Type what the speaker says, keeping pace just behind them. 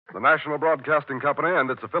The National Broadcasting Company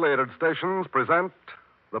and its affiliated stations present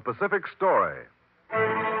The Pacific Story.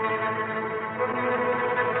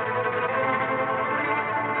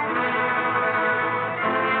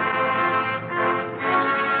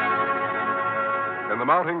 In the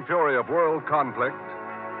mounting fury of world conflict,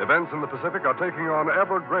 events in the Pacific are taking on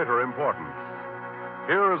ever greater importance.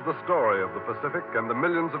 Here is the story of the Pacific and the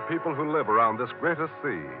millions of people who live around this greatest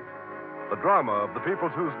sea. The drama of the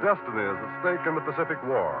peoples whose destiny is at stake in the Pacific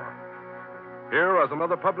War. Here, as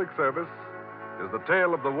another public service, is the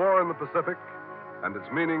tale of the war in the Pacific and its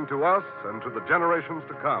meaning to us and to the generations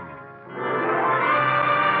to come.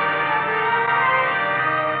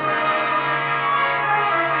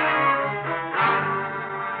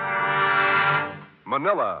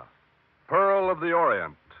 Manila, Pearl of the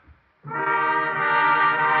Orient.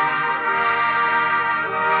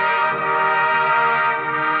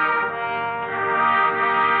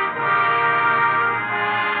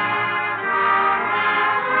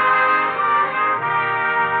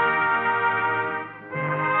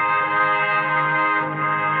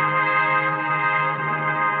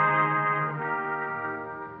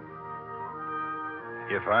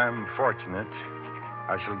 If I'm fortunate,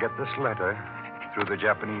 I shall get this letter through the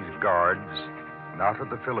Japanese guards and out of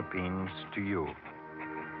the Philippines to you.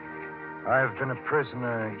 I've been a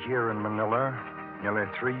prisoner here in Manila nearly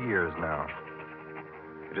 3 years now.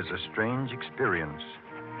 It is a strange experience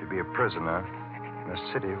to be a prisoner in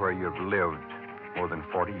a city where you've lived more than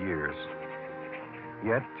 40 years.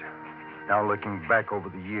 Yet, now looking back over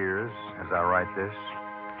the years as I write this,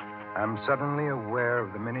 I'm suddenly aware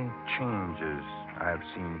of the many changes I have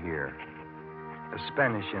seen here. The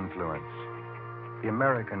Spanish influence, the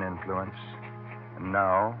American influence, and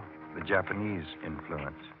now the Japanese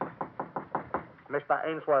influence. Mr.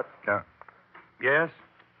 Ainsworth. Yes?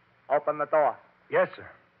 Open the door. Yes, sir.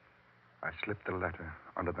 I slipped the letter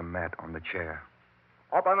under the mat on the chair.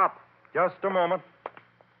 Open up. Just a moment.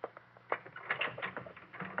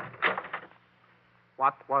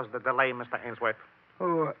 What was the delay, Mr. Ainsworth?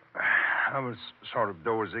 Oh, I was sort of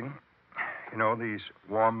dozing. You know, these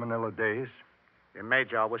warm Manila days. The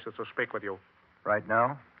Major wishes to speak with you. Right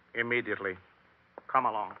now? Immediately. Come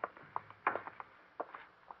along.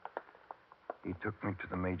 He took me to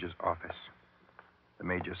the Major's office. The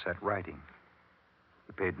Major sat writing.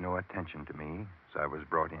 He paid no attention to me as I was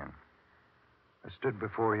brought in. I stood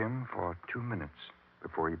before him for 2 minutes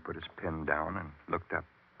before he put his pen down and looked up.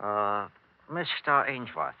 Mr.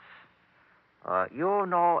 Ainsworth, you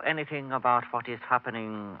know anything about what is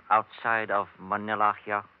happening outside of Manila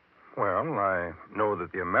here? Well, I know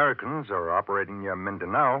that the Americans are operating near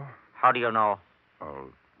Mindanao. How do you know? Well,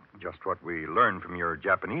 just what we learned from your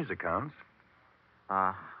Japanese accounts.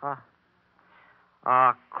 Uh-huh.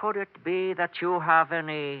 Could it be that you have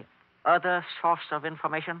any other source of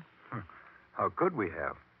information? How could we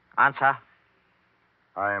have? Answer.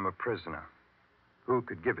 I am a prisoner. Who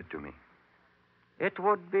could give it to me? It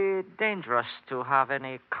would be dangerous to have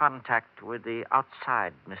any contact with the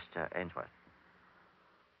outside, Mr. Ainsworth.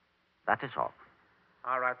 That is all.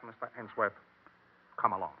 All right, Mr. Ainsworth.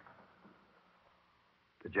 Come along.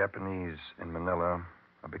 The Japanese in Manila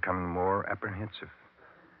are becoming more apprehensive.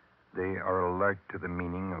 They are alert to the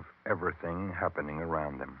meaning of everything happening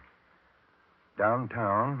around them.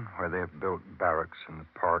 Downtown, where they have built barracks in the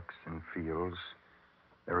parks and fields,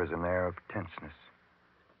 there is an air of tenseness.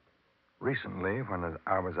 Recently, when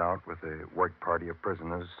I was out with a work party of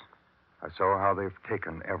prisoners, I saw how they've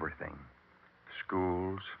taken everything.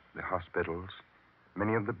 Schools, the hospitals,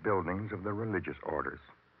 many of the buildings of the religious orders.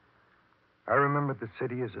 I remembered the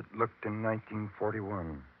city as it looked in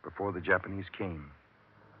 1941, before the Japanese came.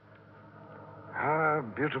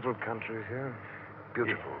 Beautiful country here.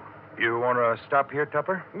 Beautiful. You want to stop here,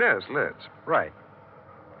 Tupper? Yes, let's. Right.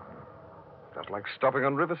 Just like stopping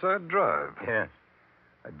on Riverside Drive. Yes.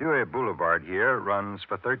 Dewey Boulevard here runs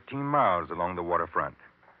for 13 miles along the waterfront.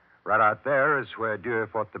 Right out there is where Dewey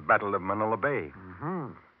fought the Battle of Manila Bay. Mm-hmm.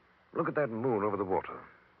 Look at that moon over the water.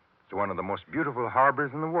 It's one of the most beautiful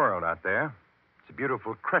harbors in the world out there. It's a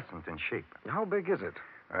beautiful crescent in shape. How big is it?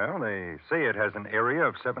 Well, they say it has an area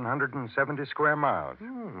of 770 square miles.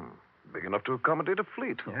 Big enough to accommodate a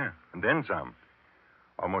fleet. Yeah, and then some.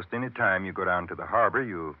 Almost any time you go down to the harbor,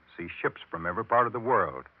 you see ships from every part of the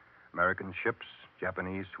world. American ships,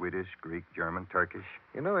 Japanese, Swedish, Greek, German, Turkish.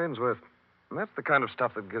 You know, Ainsworth, that's the kind of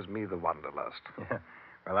stuff that gives me the wanderlust. Yeah.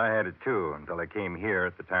 Well, I had it, too, until I came here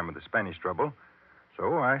at the time of the Spanish trouble.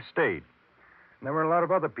 So I stayed. And there were a lot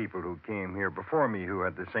of other people who came here before me who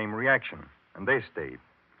had the same reaction, and they stayed.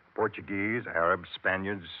 Portuguese, Arabs,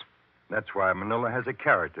 Spaniards, That's why Manila has a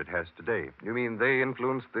character it has today. You mean they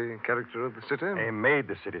influenced the character of the city? They made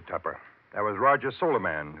the city, Tupper. That was Raja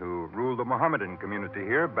Soliman, who ruled the Mohammedan community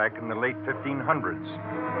here back in the late 1500s.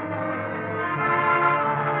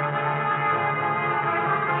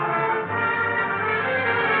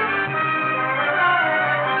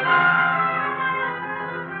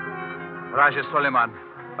 Raja Soleiman,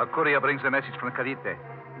 a courier brings a message from Cavite.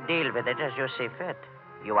 Deal with it as you see fit.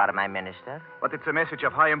 You are my minister. But it's a message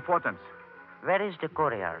of high importance. Where is the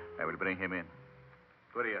courier? I will bring him in.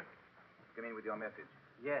 Courier, come in with your message.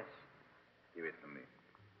 Yes. Give it to me.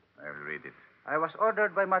 I will read it. I was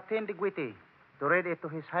ordered by Martin de Guiti to read it to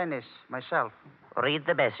His Highness myself. Read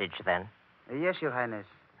the message, then. Yes, Your Highness.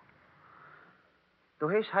 To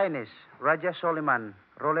His Highness, Raja Soliman,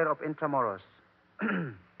 ruler of Intramuros.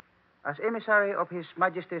 As emissary of His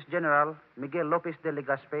Majesty's General, Miguel Lopez de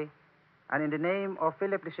Legazpi, and in the name of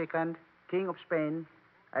Philip II, King of Spain,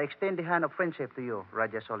 I extend the hand of friendship to you,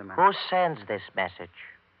 Raja Soliman. Who sends this message?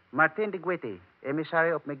 Martin de Guiti,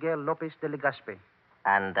 emissary of Miguel Lopez de Legazpi.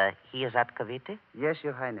 And he is at Cavite? Yes,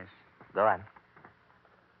 Your Highness. Go on.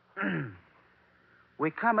 We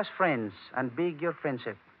come as friends and beg your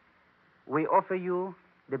friendship. We offer you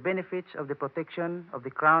the benefits of the protection of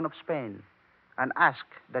the Crown of Spain and ask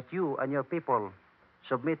that you and your people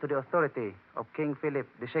submit to the authority of King Philip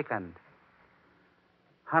II.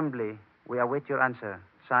 Humbly, we await your answer.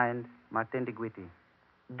 Signed, Martin de Guiti.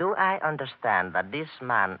 Do I understand that this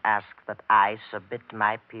man asks that I submit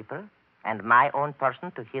my people and my own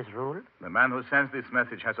person to his rule? The man who sends this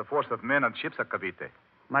message has a force of men and ships at Cavite.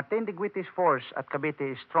 Martin de Guiti's force at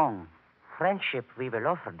Cavite is strong. Friendship we will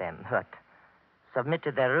offer them, but submit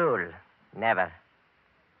to their rule, never.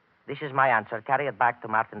 This is my answer. Carry it back to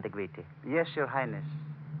Martin de Guiti. Yes, Your Highness.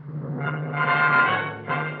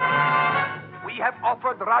 We have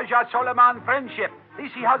offered Raja Soliman friendship.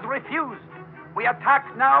 This he has refused. We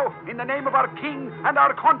attack now in the name of our king and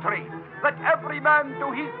our country. Let every man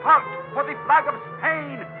do his part for the flag of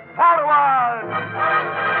Spain. Forward!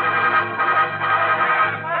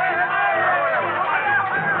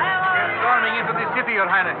 We're storming into the city, Your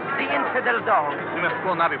Highness. The infidel dogs. We must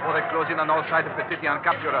go now before they close in on all sides of the city and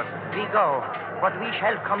capture us. We go, but we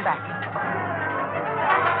shall come back.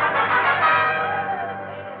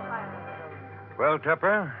 Well,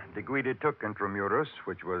 Tupper, de Guidi took Intramuros,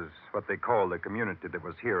 which was what they called the community that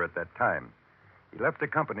was here at that time. He left the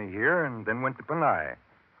company here and then went to Panay.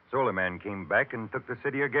 Soliman came back and took the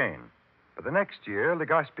city again. But the next year,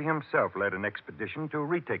 Legazpi himself led an expedition to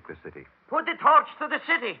retake the city. Put the torch to the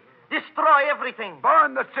city. Destroy everything.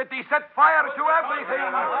 Burn the city. Set fire to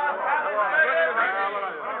everything.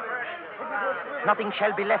 Nothing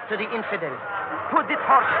shall be left to the infidel. Put the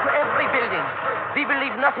torch to every building. We will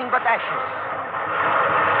leave nothing but ashes.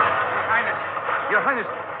 Your Highness,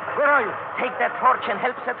 where are you? Take that torch and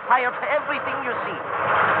help set fire to everything you see.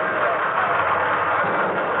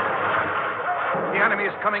 The enemy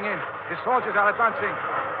is coming in. His soldiers are advancing.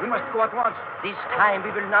 We must go at once. This time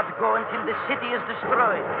we will not go until the city is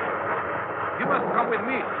destroyed. You must come with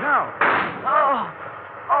me now.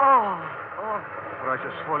 Oh.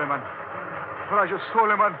 Raja Soliman. Raja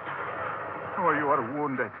Soliman. Oh, you are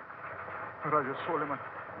wounded. Raja Soliman.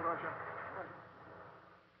 Raja.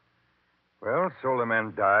 Well,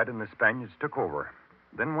 Soliman died and the Spaniards took over.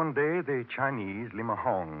 Then one day, the Chinese,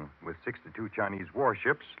 Limahong, with 62 Chinese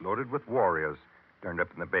warships loaded with warriors, turned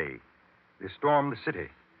up in the bay. They stormed the city.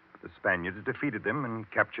 The Spaniards defeated them and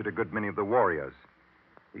captured a good many of the warriors.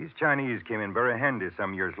 These Chinese came in very handy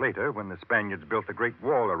some years later when the Spaniards built a great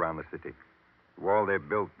wall around the city. The wall they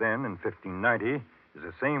built then in 1590 is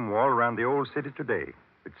the same wall around the old city today.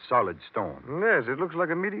 It's solid stone. Yes, it looks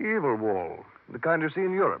like a medieval wall, the kind you see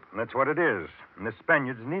in Europe. And that's what it is. And the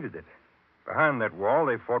Spaniards needed it. Behind that wall,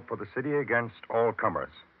 they fought for the city against all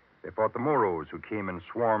comers. They fought the Moros, who came in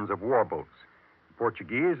swarms of warboats, the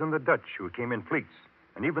Portuguese and the Dutch, who came in fleets,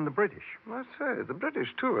 and even the British. I say, the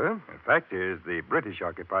British, too, eh? The fact is, the British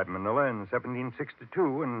occupied Manila in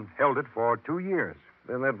 1762 and held it for 2 years.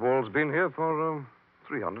 Then that wall's been here for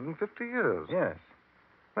 350 years. Yes.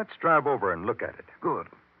 Let's drive over and look at it. Good.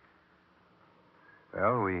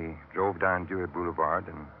 Well, we drove down Dewey Boulevard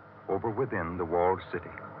and over within the walled city.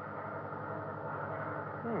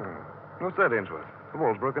 What's that, Ainsworth? The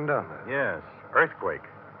wall's broken down there. Yes, earthquake.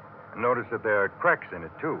 And notice that there are cracks in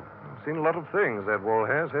it, too. Seen a lot of things that wall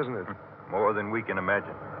has, hasn't it? More than we can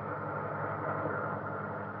imagine.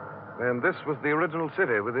 And this was the original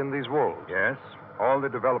city within these walls. Yes, all the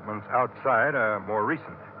developments outside are more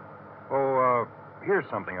recent. Oh, here's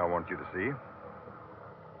something I want you to see.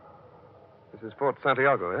 This is Fort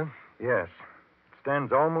Santiago, eh? Yes.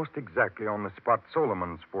 stands almost exactly on the spot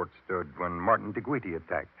Solomon's fort stood when Martin de Guiti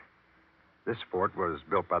attacked. This fort was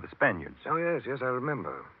built by the Spaniards. Oh, yes, I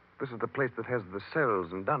remember. This is the place that has the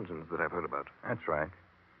cells and dungeons that I've heard about. That's right.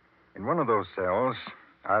 In one of those cells,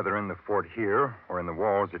 either in the fort here or in the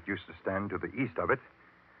walls that used to stand to the east of it,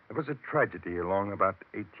 there was a tragedy along about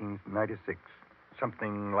 1896.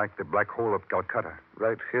 Something like the Black Hole of Calcutta.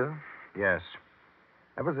 Right here? Yes.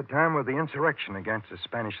 That was a time of the insurrection against the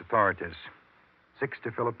Spanish authorities.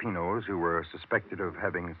 60 Filipinos who were suspected of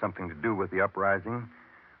having something to do with the uprising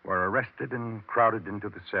were arrested and crowded into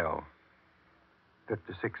the cell.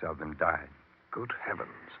 56 of them died. Good heavens.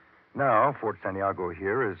 Now, Fort Santiago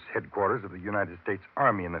here is headquarters of the United States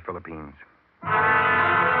Army in the Philippines.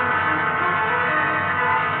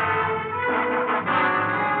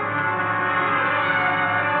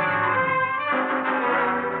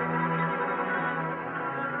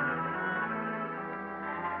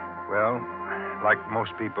 Well, like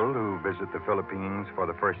most people who visit the Philippines for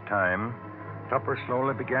the first time, Tupper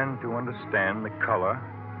slowly began to understand the color,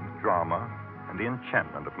 the drama, and the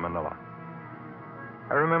enchantment of Manila.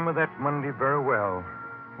 I remember that Monday very well.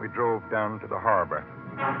 We drove down to the harbor.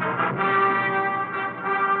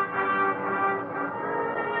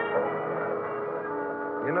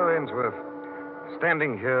 You know, Ainsworth,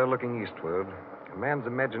 standing here looking eastward, a man's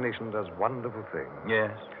imagination does wonderful things.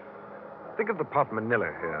 Yes. Think of the part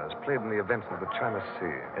Manila here has played in the events of the China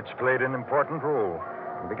Sea. It's played an important role.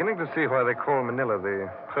 I'm beginning to see why they call Manila the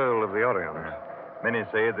Pearl of the Orient. Many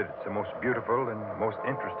say that it's the most beautiful and most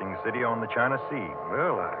interesting city on the China Sea.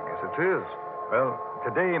 Well, I guess it is. Well,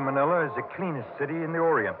 today Manila is the cleanest city in the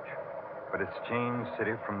Orient. But it's changed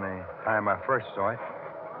city from the time I first saw it.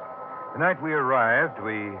 The night we arrived,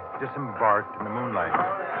 we disembarked in the moonlight.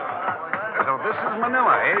 So this is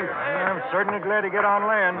Manila, eh? I'm certainly glad to get on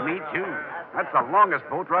land. Me too. That's the longest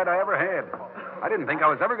boat ride I ever had. I didn't think I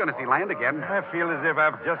was ever going to see land again. I feel as if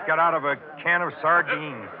I've just got out of a can of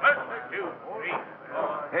sardines.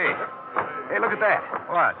 Hey, look at that.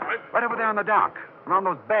 What? Right over there on the dock, around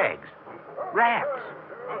those bags. Rats.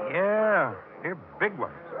 Yeah, they're big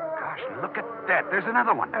ones. Gosh, look at that. There's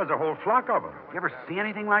another one. There's a whole flock of them. You ever see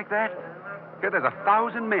anything like that? Here, there's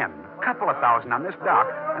 1,000 men, a couple of thousand on this dock,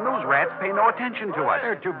 and those rats pay no attention to us.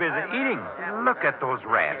 They're too busy eating. Look at those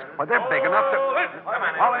rats. Well, they're big enough to... All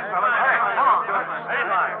in, fellas.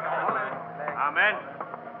 Now, men,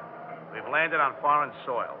 we've landed on foreign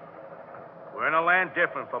soil. We're in a land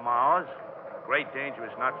different from ours. Great danger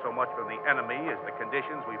is not so much from the enemy as the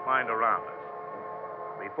conditions we find around us.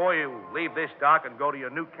 Before you leave this dock and go to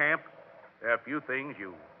your new camp, there are a few things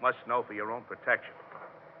you must know for your own protection.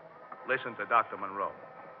 Listen to Dr. Monroe.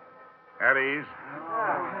 At ease.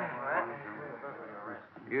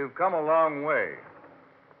 You've come a long way.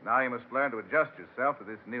 Now you must learn to adjust yourself to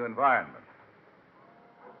this new environment.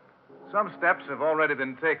 Some steps have already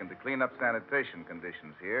been taken to clean up sanitation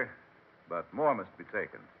conditions here, but more must be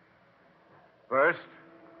taken. First,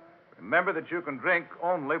 remember that you can drink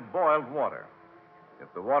only boiled water.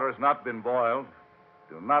 If the water has not been boiled,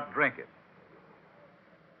 do not drink it.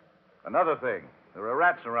 Another thing, there are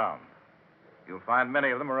rats around. You'll find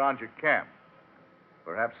many of them around your camp.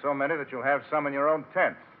 Perhaps so many that you'll have some in your own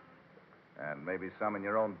tents, and maybe some in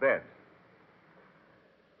your own beds.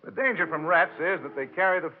 The danger from rats is that they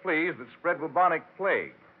carry the fleas that spread bubonic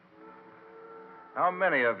plague. How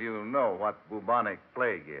many of you know what bubonic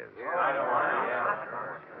plague is?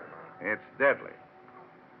 It's deadly.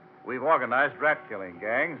 We've organized rat-killing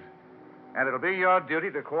gangs, and it'll be your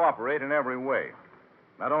duty to cooperate in every way,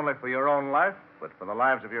 not only for your own life, but for the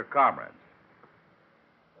lives of your comrades.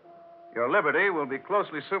 Your liberty will be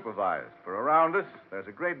closely supervised, for around us there's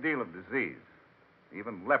a great deal of disease,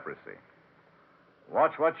 even leprosy.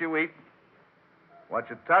 Watch what you eat, what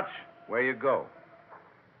you touch, where you go.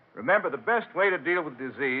 Remember, the best way to deal with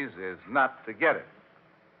disease is not to get it.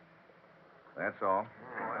 That's all.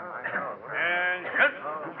 And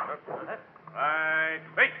right,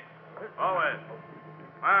 feet. Forward.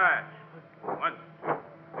 March. 1, 2,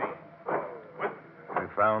 3, 1. We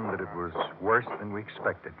found that it was worse than we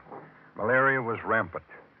expected. Malaria was rampant.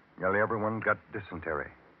 Nearly everyone got dysentery.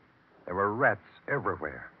 There were rats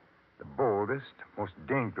everywhere. The boldest, most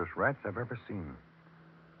dangerous rats I've ever seen.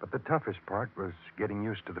 But the toughest part was getting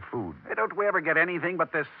used to the food. Hey, don't we ever get anything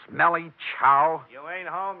but this smelly chow? You ain't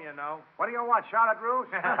home, you know. What do you want, Charlotte Russe?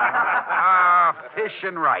 Fish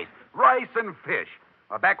and rice. Rice and fish.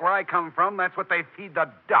 Well, back where I come from, that's what they feed the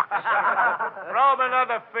ducks. Throw them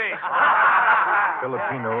another fish.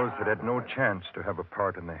 Filipinos had had no chance to have a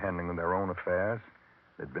part in the handling of their own affairs.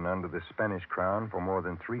 They'd been under the Spanish crown for more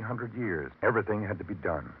than 300 years. Everything had to be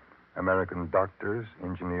done. American doctors,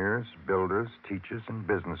 engineers, builders, teachers, and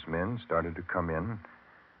businessmen started to come in.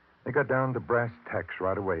 They got down to brass tacks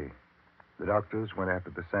right away. The doctors went after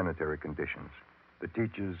the sanitary conditions. The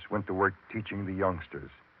teachers went to work teaching the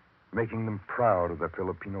youngsters, making them proud of their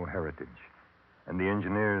Filipino heritage. And the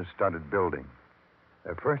engineers started building.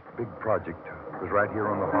 Their first big project was right here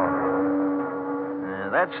on the harbor.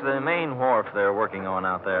 That's the main wharf they're working on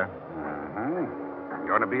out there.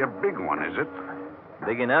 Going to be a big one, is it?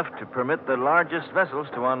 Big enough to permit the largest vessels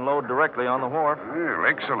to unload directly on the wharf. Well,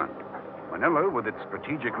 excellent. Manila, with its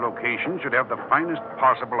strategic location, should have the finest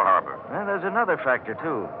possible harbor. And there's another factor,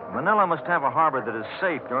 too. Manila must have a harbor that is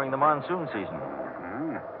safe during the monsoon season.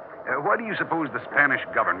 Why do you suppose the Spanish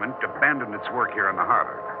government abandoned its work here in the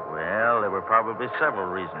harbor? Well, there were probably several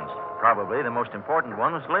reasons. Probably the most important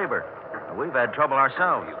one was labor. We've had trouble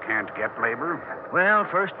ourselves. You can't get labor? Well,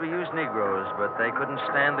 first we used Negroes, but they couldn't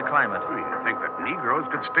stand the climate. You'd think that Negroes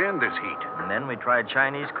could stand this heat. And then we tried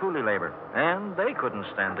Chinese coolie labor, and they couldn't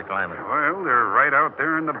stand the climate. Well, they're right out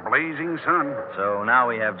there in the blazing sun. So now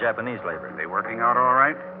we have Japanese labor. Are they working out all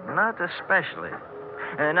right? Not especially.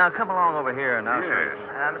 Now come along over here and I'll show you.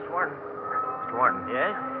 Mr. Wharton. Mr. Wharton.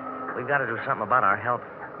 Yes? We've got to do something about our health.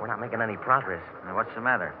 We're not making any progress. Now, what's the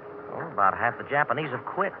matter? Oh, about half the Japanese have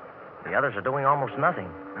quit. The others are doing almost nothing.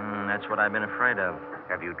 That's what I've been afraid of.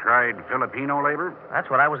 Have you tried Filipino labor? That's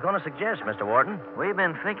what I was going to suggest, Mr. Wharton. We've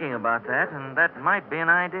been thinking about that, and that might be an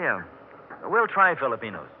idea. We'll try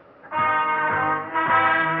Filipinos.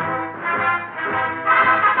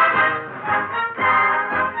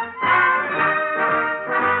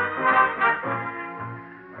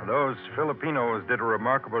 Those Filipinos did a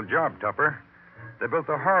remarkable job, Tupper. They built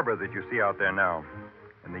the harbor that you see out there now.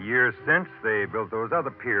 In the years since, they built those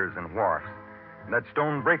other piers and wharfs, and that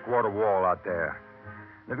stone breakwater wall out there.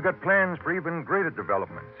 They've got plans for even greater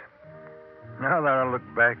developments. Now that I look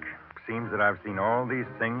back, it seems that I've seen all these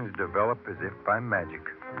things develop as if by magic.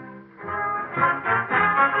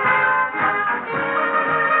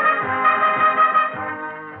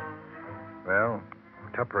 Well,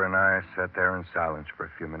 Tupper and I sat there in silence for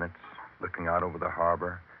a few minutes, looking out over the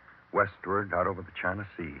harbor, westward, out over the China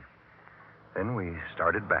Sea. Then we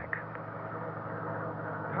started back.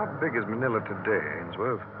 How big is Manila today,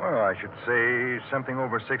 Ainsworth? Well, I should say something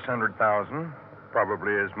over 600,000,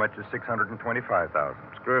 probably as much as 625,000.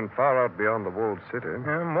 It's growing far out beyond the walled city.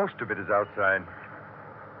 Yeah, most of it is outside.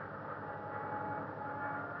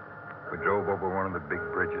 We drove over one of the big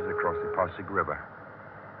bridges across the Pasig River.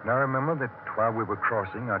 And I remember that while we were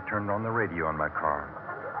crossing, I turned on the radio in my car.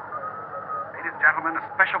 Ladies and gentlemen, a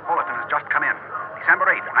special bulletin has just come in.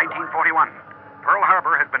 December 8th, 1941. Pearl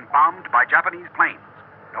Harbor has been bombed by Japanese planes.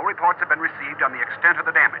 No reports have been received on the extent of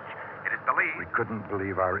the damage. It is believed... We couldn't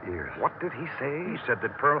believe our ears. What did he say? He said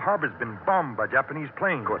that Pearl Harbor's been bombed by Japanese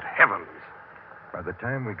planes. Good heavens. By the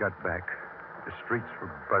time we got back, the streets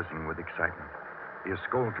were buzzing with excitement. The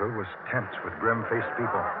Escolta was tense with grim-faced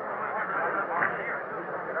people.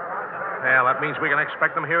 Well, that means we can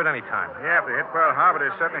expect them here at any time. Yeah, if they hit Pearl Harbor,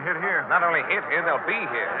 they're certain to hit here. Not only hit here, they'll be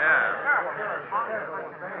here. Yeah.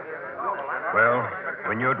 Well,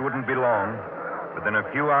 we knew it wouldn't be long. Within a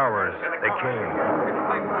few hours, they came.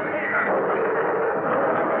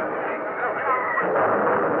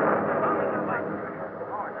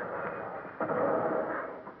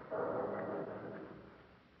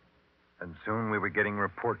 And soon we were getting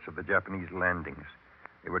reports of the Japanese landings.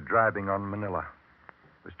 They were driving on Manila.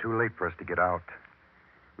 It was too late for us to get out.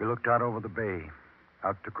 We looked out over the bay,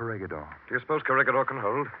 out to Corregidor. Do you suppose Corregidor can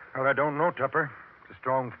hold? Well, I don't know, Tupper. It's a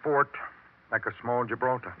strong fort, like a small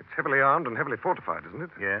Gibraltar. It's heavily armed and heavily fortified, isn't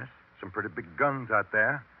it? Yes, some pretty big guns out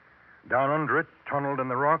there. Down under it, tunneled in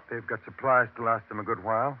the rock, they've got supplies to last them a good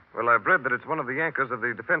while. Well, I've read that it's one of the anchors of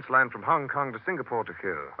the defense line from Hong Kong to Singapore to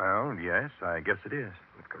here. Well, yes, I guess it is.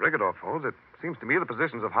 If Corregidor falls, it seems to me the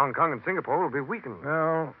positions of Hong Kong and Singapore will be weakened.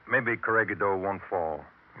 Well, maybe Corregidor won't fall.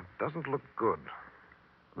 It doesn't look good.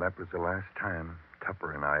 That was the last time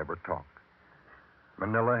Tupper and I ever talked.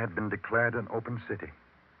 Manila had been declared an open city.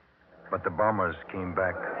 But the bombers came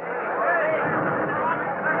back.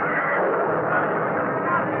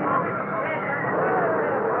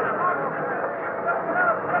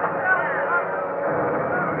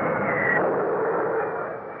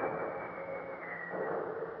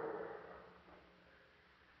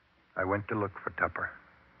 I went to look for Tupper.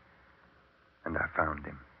 And I found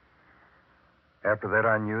him. After that,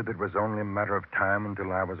 I knew that it was only a matter of time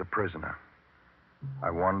until I was a prisoner. I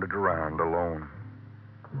wandered around alone.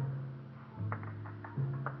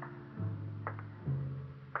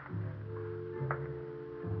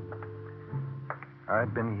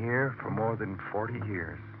 I'd been here for more than 40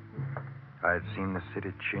 years. I had seen the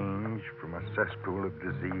city change from a cesspool of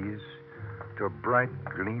disease to a bright,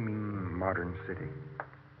 gleaming, modern city.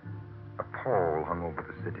 A pall hung over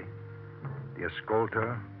the city. The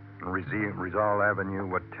Escolta and Rizal Avenue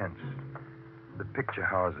were tents. The picture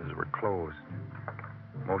houses were closed.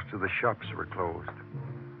 Most of the shops were closed.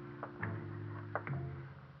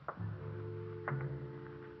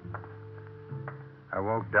 I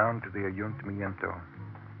walked down to the Ayuntamiento.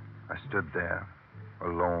 I stood there,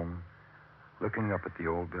 alone, looking up at the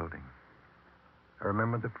old building. I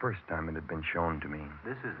remember the first time it had been shown to me.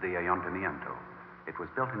 This is the Ayuntamiento. It was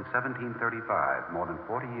built in 1735, more than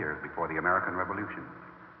 40 years before the American Revolution.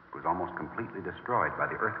 It was almost completely destroyed by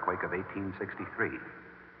the earthquake of 1863.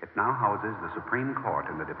 It now houses the Supreme Court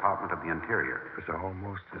in the Department of the Interior. It was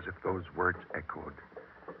almost as if those words echoed.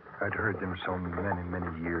 I'd heard them so many,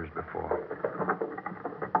 many years before.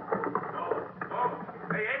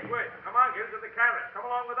 Hey, Edgeworth, come on, get into the carriage. Come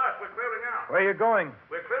along with us. We're clearing out. Where are you going?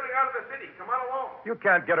 We're clearing out of the city. Come on along. You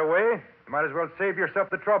can't get away. You might as well save yourself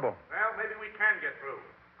the trouble. Well, maybe we can get through.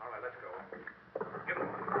 All right, let's go. Get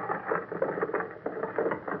along.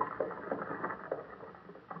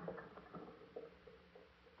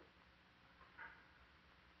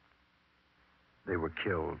 They were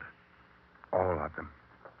killed. All of them.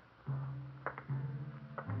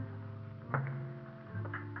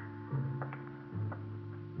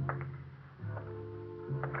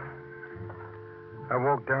 I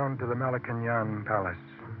walked down to the Malacañan Palace.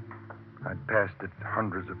 I'd passed it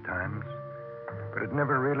hundreds of times, but had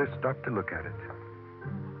never really stopped to look at it.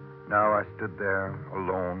 Now I stood there,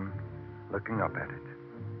 alone, looking up at it.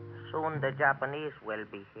 Soon the Japanese will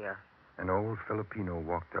be here. An old Filipino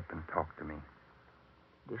walked up and talked to me.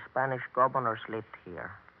 The Spanish governors lived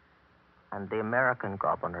here, and the American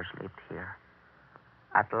governors lived here.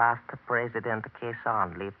 At last, President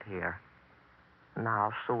Quezon lived here.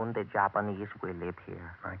 Now, soon the Japanese will live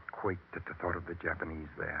here. I quaked at the thought of the Japanese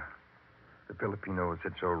there. The Filipinos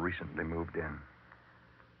had so recently moved in.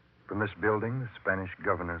 From this building, the Spanish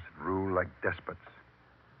governors had ruled like despots.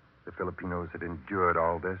 The Filipinos had endured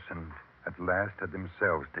all this and at last had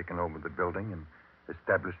themselves taken over the building and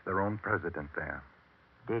established their own president there.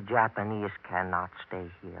 The Japanese cannot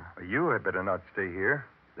stay here. You had better not stay here.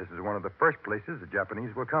 This is one of the first places the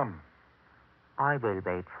Japanese will come. I will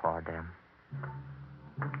wait for them.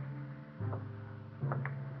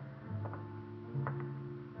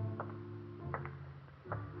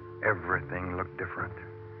 Everything looked different.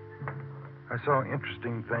 I saw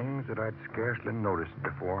interesting things that I'd scarcely noticed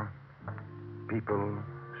before. People,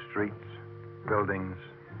 streets, buildings,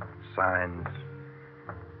 signs.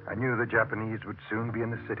 I knew the Japanese would soon be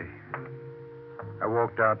in the city. I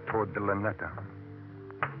walked out toward the Luneta.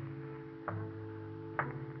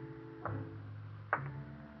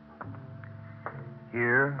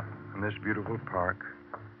 Here, in this beautiful park,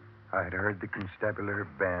 I had heard the constabulary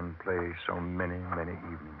band play so many, many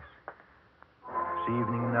evenings. It's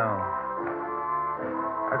evening now.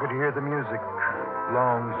 I could hear the music,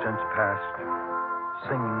 long since past,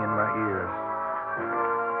 singing in my ears.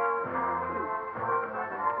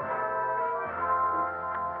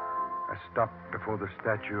 I stopped before the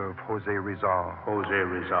statue of Jose Rizal. Jose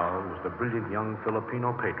Rizal was the brilliant young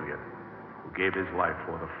Filipino patriot who gave his life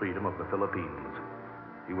for the freedom of the Philippines.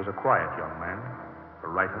 He was a quiet young man, a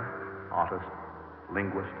writer, artist,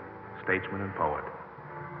 linguist, statesman, and poet,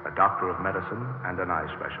 a doctor of medicine and an eye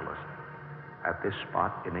specialist. At this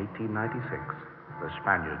spot in 1896, the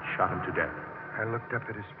Spaniards shot him to death. I looked up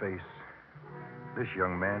at his face. This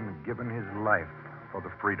young man had given his life for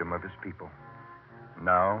the freedom of his people.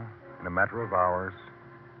 Now, in a matter of hours,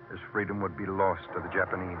 his freedom would be lost to the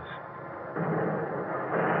Japanese.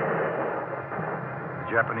 The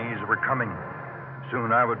Japanese were coming.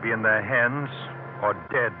 Soon I would be in their hands or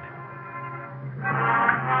dead.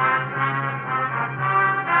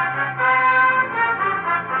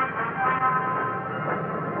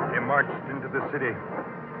 They marched into the city,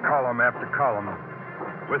 column after column.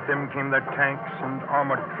 With them came their tanks and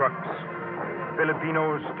armored trucks.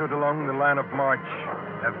 Filipinos stood along the line of march,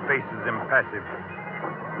 their faces impassive.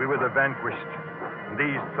 We were the vanquished.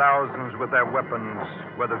 These thousands with their weapons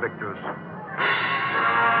were the victors.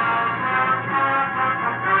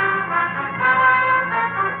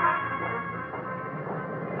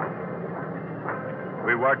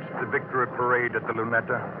 We watched the victory parade at the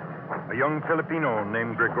Luneta. A young Filipino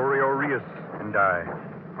named Gregorio Reyes and I.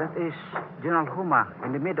 That is General Huma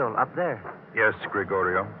in the middle, up there. Yes,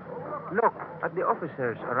 Gregorio. Look at the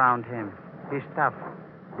officers around him, his staff.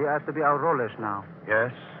 They are to be our rulers now.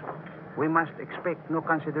 Yes? We must expect no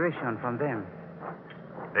consideration from them.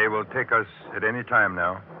 They will take us at any time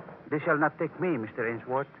now. They shall not take me, Mr.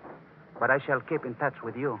 Ainsworth. but I shall keep in touch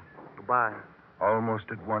with you. Goodbye. Almost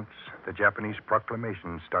at once, the Japanese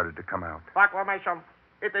proclamation started to come out. Proclamation.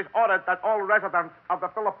 It is ordered that all residents of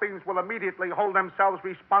the Philippines will immediately hold themselves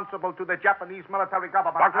responsible to the Japanese military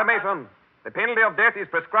government. Proclamation. The penalty of death is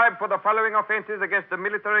prescribed for the following offenses against the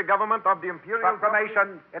military government of the Imperial...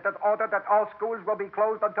 Proclamation. It is ordered that all schools will be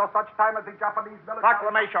closed until such time as the Japanese military...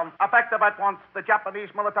 Proclamation. Effective at once, the Japanese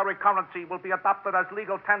military currency will be adopted as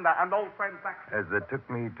legal tender and all transactions... As they took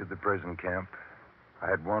me to the prison camp, I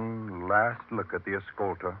had one last look at the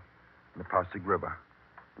Escolta and the Pasig River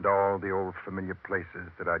and all the old familiar places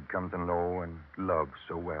that I'd come to know and love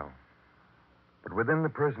so well. But within the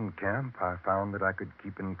prison camp, I found that I could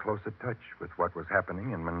keep in closer touch with what was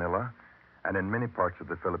happening in Manila and in many parts of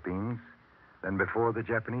the Philippines than before the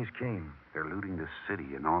Japanese came. They're looting the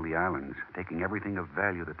city and all the islands, taking everything of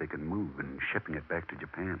value that they can move and shipping it back to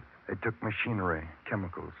Japan. They took machinery,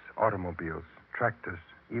 chemicals, automobiles, tractors,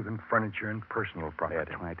 even furniture and personal property.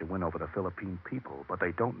 They're trying to win over the Philippine people, but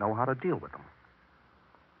they don't know how to deal with them.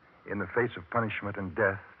 In the face of punishment and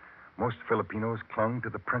death, most Filipinos clung to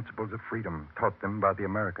the principles of freedom taught them by the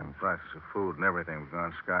Americans. Prices of food and everything have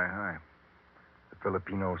gone sky high. The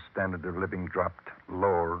Filipino standard of living dropped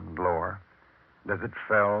lower and lower. And as it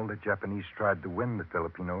fell, the Japanese tried to win the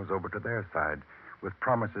Filipinos over to their side with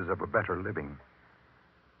promises of a better living.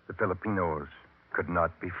 The Filipinos could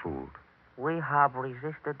not be fooled. We have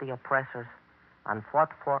resisted the oppressors and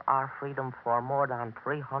fought for our freedom for more than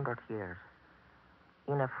 300 years.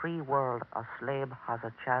 In a free world, a slave has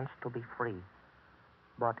a chance to be free.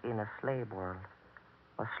 But in a slave world,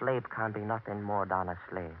 a slave can be nothing more than a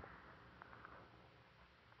slave.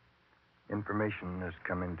 Information has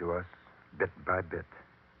come into us bit by bit.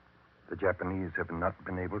 The Japanese have not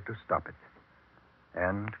been able to stop it.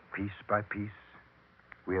 And piece by piece,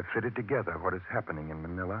 we have fitted together what is happening in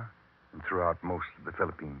Manila and throughout most of the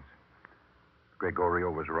Philippines. Gregorio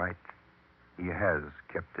was right. He has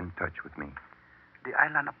kept in touch with me. The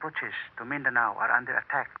island approaches to Mindanao are under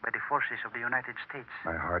attack by the forces of the United States.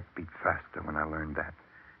 My heart beat faster when I learned that.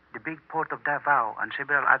 The big port of Davao and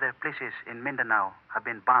several other places in Mindanao have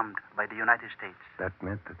been bombed by the United States. That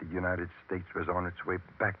meant that the United States was on its way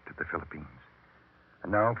back to the Philippines.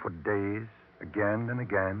 And now for days, again and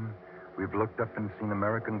again, we've looked up and seen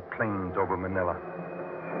American planes over Manila.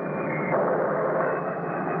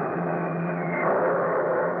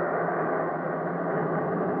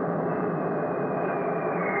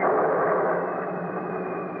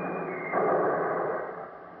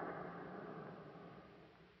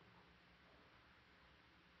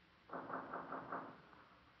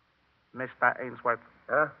 Mr. Ainsworth.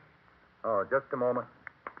 Huh? Oh, just a moment.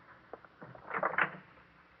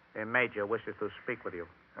 The Major wishes to speak with you.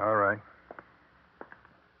 All right.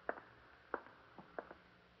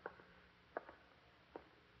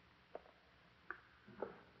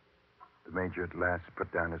 The Major at last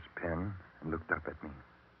put down his pen and looked up at me.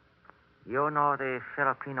 You know the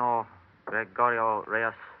Filipino Gregorio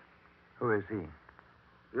Reyes? Who is he?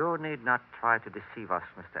 You need not try to deceive us,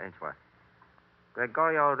 Mr. Ainsworth.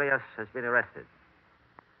 Gregorio Reyes has been arrested.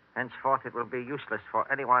 Henceforth, it will be useless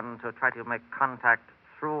for anyone to try to make contact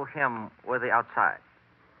through him with the outside.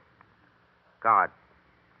 Guard,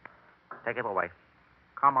 take him away.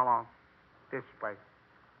 Come along. This way.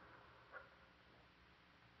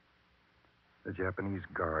 The Japanese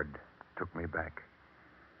guard took me back.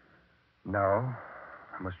 Now,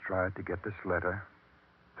 I must try to get this letter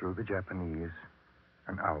through the Japanese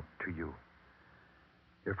and out to you.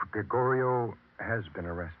 If Gregorio has been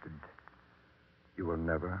arrested, you will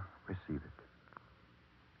never receive it.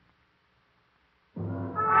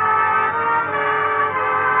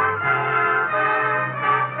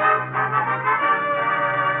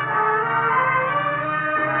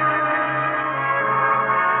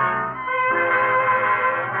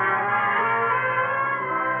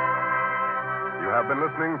 You have been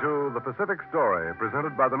listening to The Pacific Story,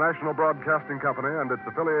 presented by the National Broadcasting Company and its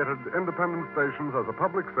affiliated independent stations as a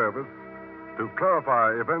public service to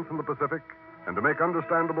clarify events in the Pacific and to make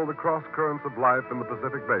understandable the cross currents of life in the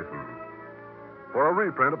Pacific Basin. For a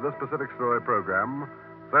reprint of this Pacific Story program,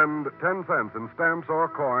 send 10 cents in stamps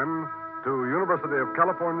or coin to University of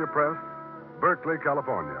California Press, Berkeley,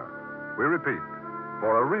 California. We repeat,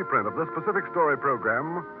 for a reprint of this Pacific Story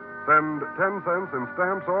program, send 10 cents in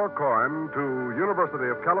stamps or coin to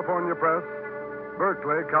University of California Press,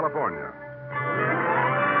 Berkeley, California.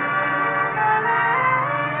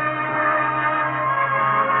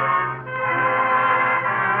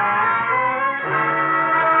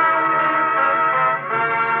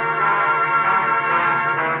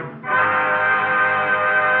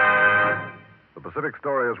 The Pacific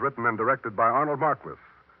Story is written and directed by Arnold Marquis.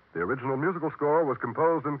 The original musical score was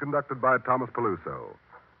composed and conducted by Thomas Peluso.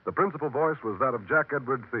 The principal voice was that of Jack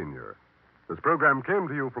Edwards, Sr. This program came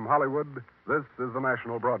to you from Hollywood. This is the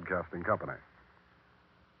National Broadcasting Company.